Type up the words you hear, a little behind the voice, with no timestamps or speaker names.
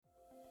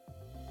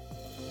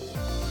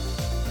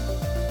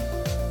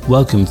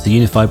Welcome to the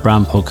Unified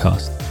Brand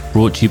Podcast,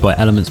 brought to you by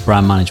Elements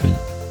Brand Management,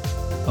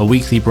 a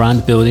weekly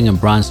brand building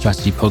and brand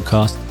strategy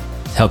podcast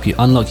to help you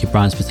unlock your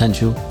brand's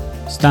potential,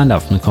 stand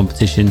out from the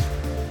competition,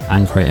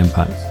 and create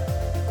impact.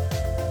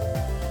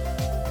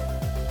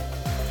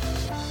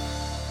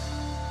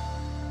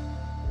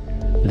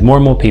 With more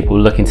and more people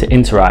looking to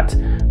interact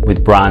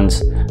with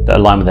brands that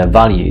align with their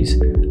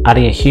values,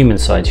 adding a human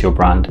side to your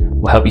brand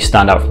will help you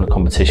stand out from the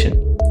competition.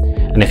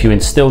 And if you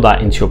instill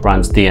that into your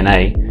brand's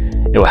DNA,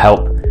 it will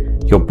help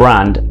your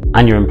brand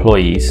and your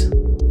employees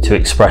to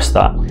express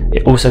that.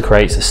 It also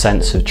creates a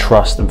sense of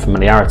trust and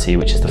familiarity,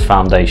 which is the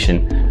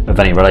foundation of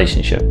any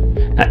relationship.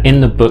 Now, in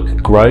the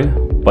book Grow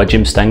by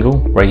Jim Stengel,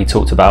 where he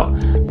talked about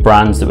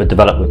brands that were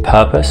developed with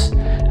purpose,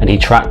 and he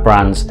tracked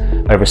brands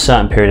over a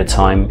certain period of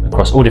time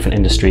across all different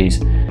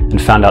industries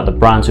and found out that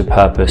brands with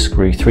purpose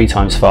grew 3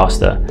 times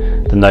faster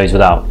than those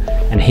without.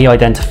 And he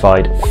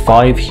identified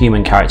 5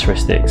 human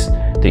characteristics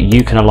that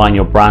you can align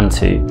your brand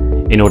to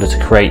in order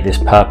to create this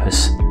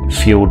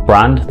purpose-fueled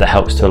brand that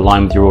helps to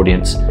align with your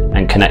audience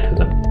and connect with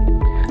them.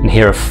 And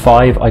here are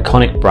 5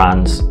 iconic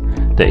brands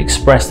that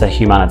express their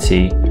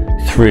humanity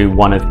through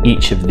one of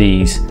each of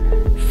these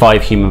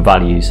 5 human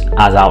values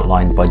as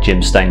outlined by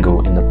Jim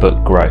Stengel in the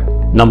book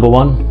Grow. Number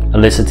 1,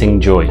 eliciting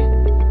joy.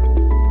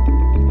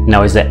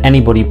 Now, is there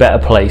anybody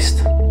better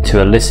placed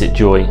to elicit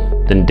joy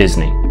than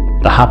Disney?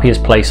 The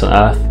happiest place on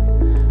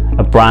earth,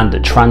 a brand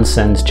that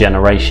transcends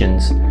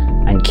generations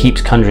and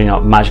keeps conjuring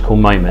up magical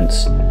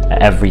moments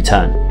at every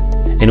turn.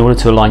 In order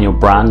to align your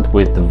brand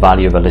with the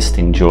value of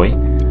eliciting joy,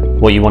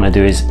 what you want to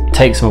do is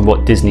take some of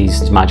what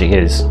Disney's magic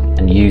is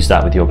and use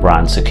that with your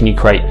brand. So can you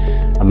create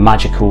a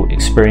magical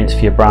experience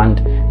for your brand?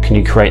 Can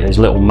you create those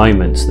little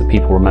moments that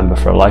people remember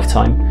for a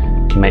lifetime?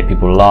 Can you make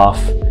people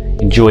laugh,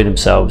 enjoy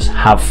themselves,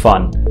 have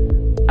fun,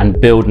 and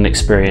build an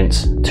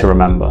experience to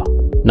remember?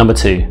 Number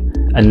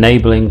 2,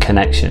 enabling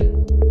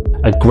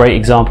connection. A great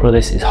example of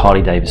this is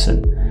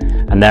Harley-Davidson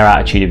and their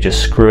attitude of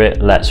just screw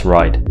it, let's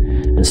ride.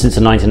 And since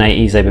the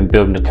 1980s, they've been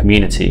building a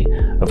community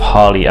of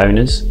Harley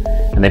owners,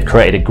 and they've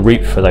created a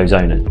group for those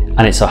owners.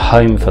 And it's a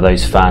home for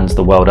those fans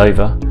the world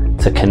over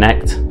to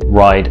connect,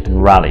 ride,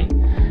 and rally.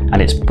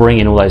 And it's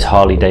bringing all those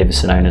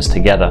Harley-Davidson owners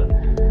together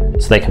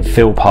so they can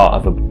feel part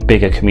of a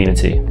bigger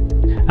community.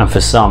 And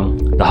for some,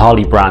 the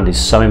Harley brand is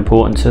so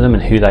important to them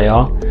and who they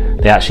are,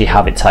 they actually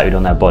have it tattooed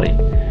on their body.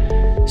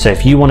 So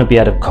if you want to be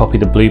able to copy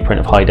the blueprint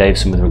of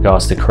Harley-Davidson with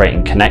regards to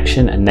creating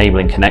connection,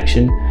 enabling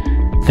connection,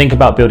 think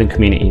about building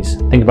communities.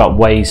 Think about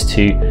ways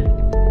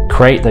to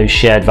create those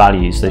shared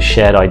values, those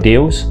shared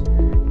ideals,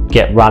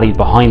 get rallied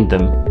behind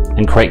them,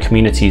 and create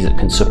communities that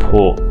can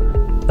support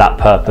that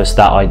purpose,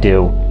 that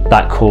ideal,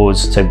 that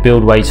cause. So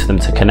build ways for them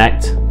to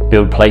connect,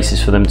 build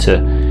places for them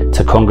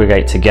to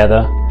congregate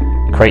together,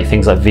 create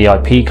things like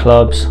VIP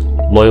clubs,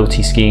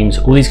 loyalty schemes.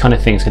 All these kind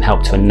of things can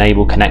help to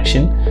enable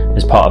connection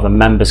as part of a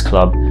members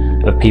club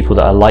of people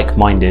that are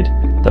like-minded,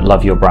 that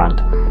love your brand.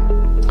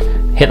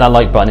 Hit that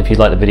like button if you'd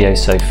like the video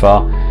so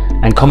far,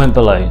 and comment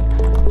below,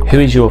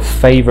 who is your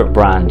favorite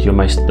brand, the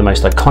most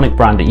iconic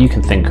brand that you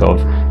can think of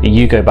that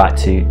you go back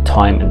to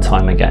time and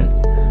time again?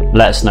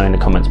 Let us know in the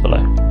comments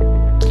below.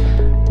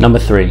 Number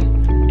 3,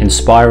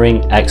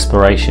 inspiring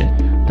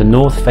exploration. The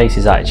North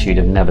Face's attitude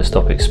of never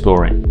stop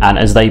exploring, and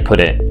as they put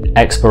it,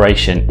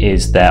 exploration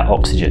is their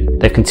oxygen.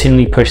 They've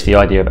continually pushed the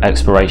idea of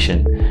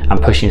exploration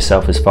and pushing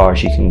yourself as far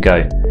as you can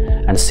go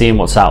and seeing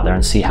what's out there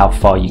and see how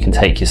far you can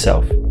take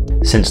yourself.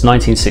 Since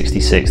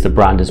 1966, the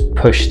brand has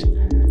pushed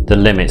the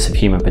limits of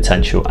human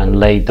potential and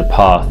laid the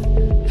path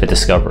for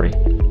discovery.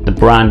 The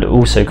brand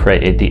also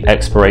created the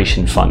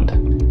Exploration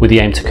Fund with the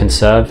aim to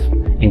conserve,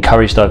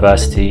 encourage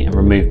diversity, and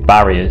remove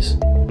barriers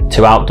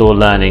to outdoor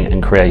learning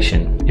and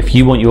creation. If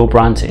you want your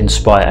brand to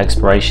inspire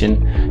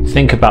exploration,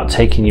 think about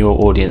taking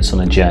your audience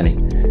on a journey.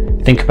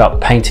 Think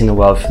about painting the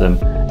world for them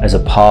as a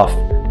path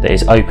that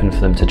is open for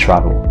them to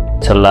travel,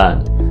 to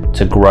learn,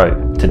 to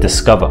grow, to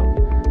discover,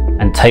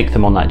 and take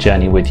them on that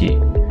journey with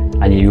you.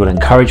 And you will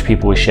encourage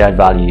people with shared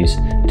values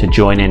to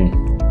join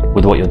in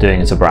with what you're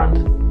doing as a brand.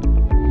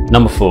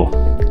 Number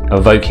 4,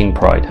 evoking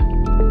pride.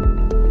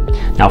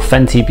 Now,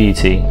 Fenty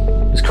Beauty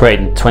was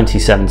created in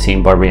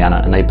 2017 by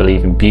Rihanna, and they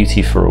believe in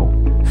beauty for all.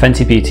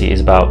 Fenty Beauty is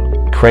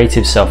about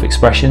creative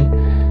self-expression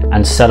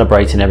and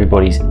celebrating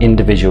everybody's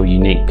individual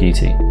unique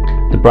beauty.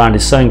 The brand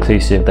is so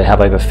inclusive, they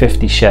have over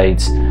 50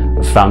 shades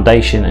of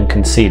foundation and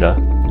concealer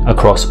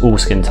across all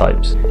skin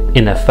types.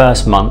 In their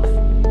first month,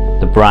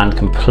 the brand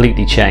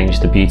completely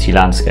changed the beauty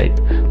landscape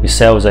with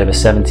sales over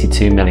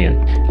 72 million.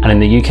 And in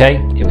the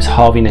UK, it was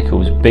Harvey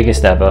Nichols'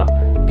 biggest ever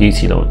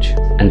beauty launch.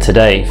 And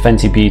today,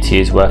 Fenty Beauty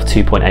is worth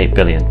 2.8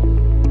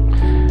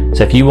 billion.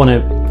 So if you want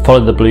to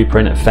follow the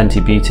blueprint of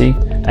Fenty Beauty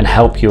and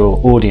help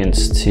your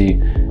audience to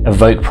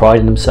evoke pride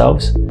in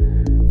themselves,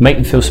 make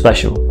them feel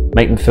special,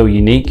 make them feel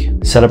unique,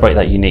 celebrate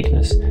that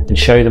uniqueness, and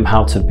show them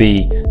how to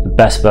be the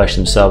best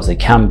version of themselves they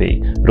can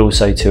be, but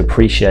also to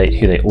appreciate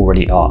who they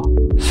already are.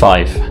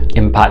 5,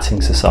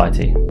 impacting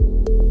society.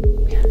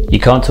 You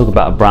can't talk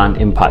about a brand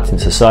impacting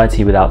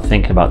society without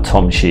thinking about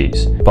Tom's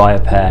shoes. Buy a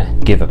pair,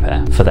 give a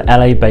pair. For the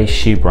LA-based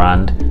shoe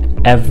brand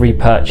every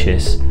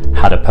purchase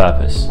had a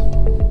purpose.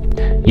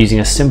 Using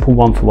a simple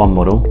one-for-one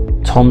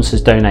model, Tom's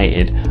has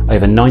donated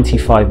over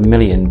 95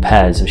 million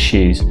pairs of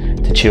shoes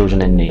to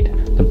children in need.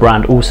 The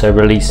brand also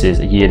releases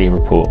a yearly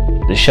report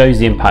that shows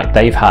the impact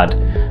they've had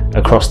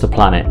across the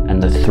planet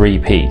and the 3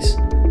 Ps: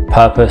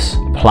 purpose,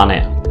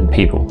 planet, and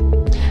people.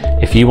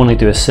 If you want to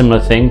do a similar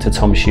thing to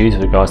Tom's Shoes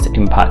with regards to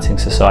impacting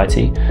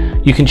society,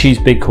 you can choose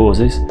big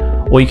causes,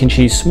 or you can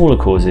choose smaller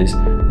causes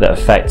that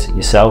affect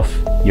yourself,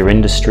 your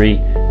industry,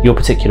 your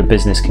particular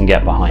business can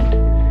get behind.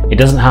 It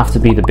doesn't have to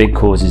be the big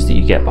causes that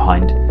you get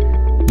behind.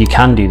 You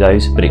can do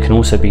those, but it can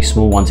also be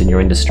small ones in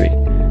your industry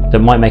that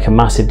might make a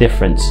massive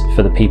difference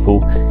for the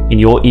people in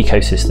your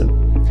ecosystem.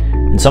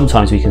 And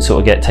sometimes we can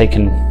sort of get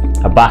taken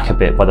aback a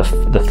bit by the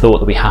thought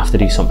that we have to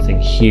do something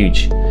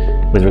huge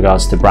with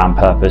regards to brand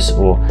purpose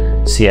or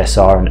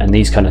CSR and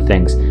these kind of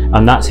things.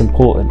 And that's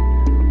important.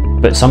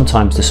 But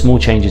sometimes the small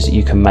changes that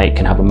you can make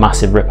can have a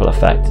massive ripple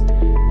effect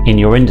in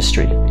your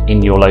industry,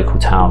 in your local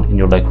town, in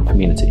your local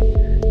community.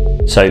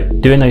 So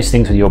doing those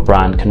things with your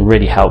brand can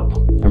really help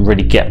and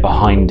really get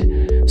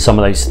behind some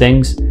of those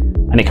things,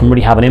 and it can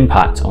really have an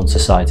impact on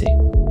society.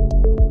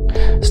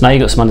 So now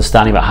you've got some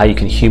understanding about how you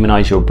can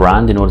humanize your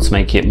brand in order to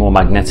make it more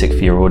magnetic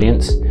for your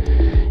audience.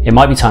 It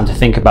might be time to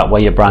think about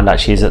where your brand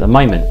actually is at the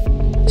moment.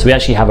 So we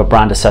actually have a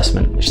brand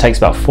assessment, which takes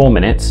about 4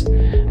 minutes,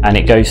 and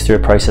it goes through a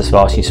process of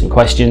asking you some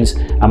questions,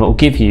 and it will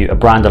give you a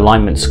brand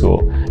alignment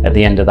score at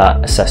the end of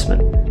that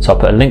assessment. So I'll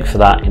put a link for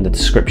that in the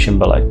description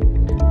below.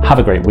 Have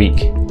a great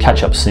week,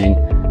 catch up soon,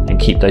 and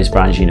keep those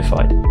brands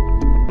unified.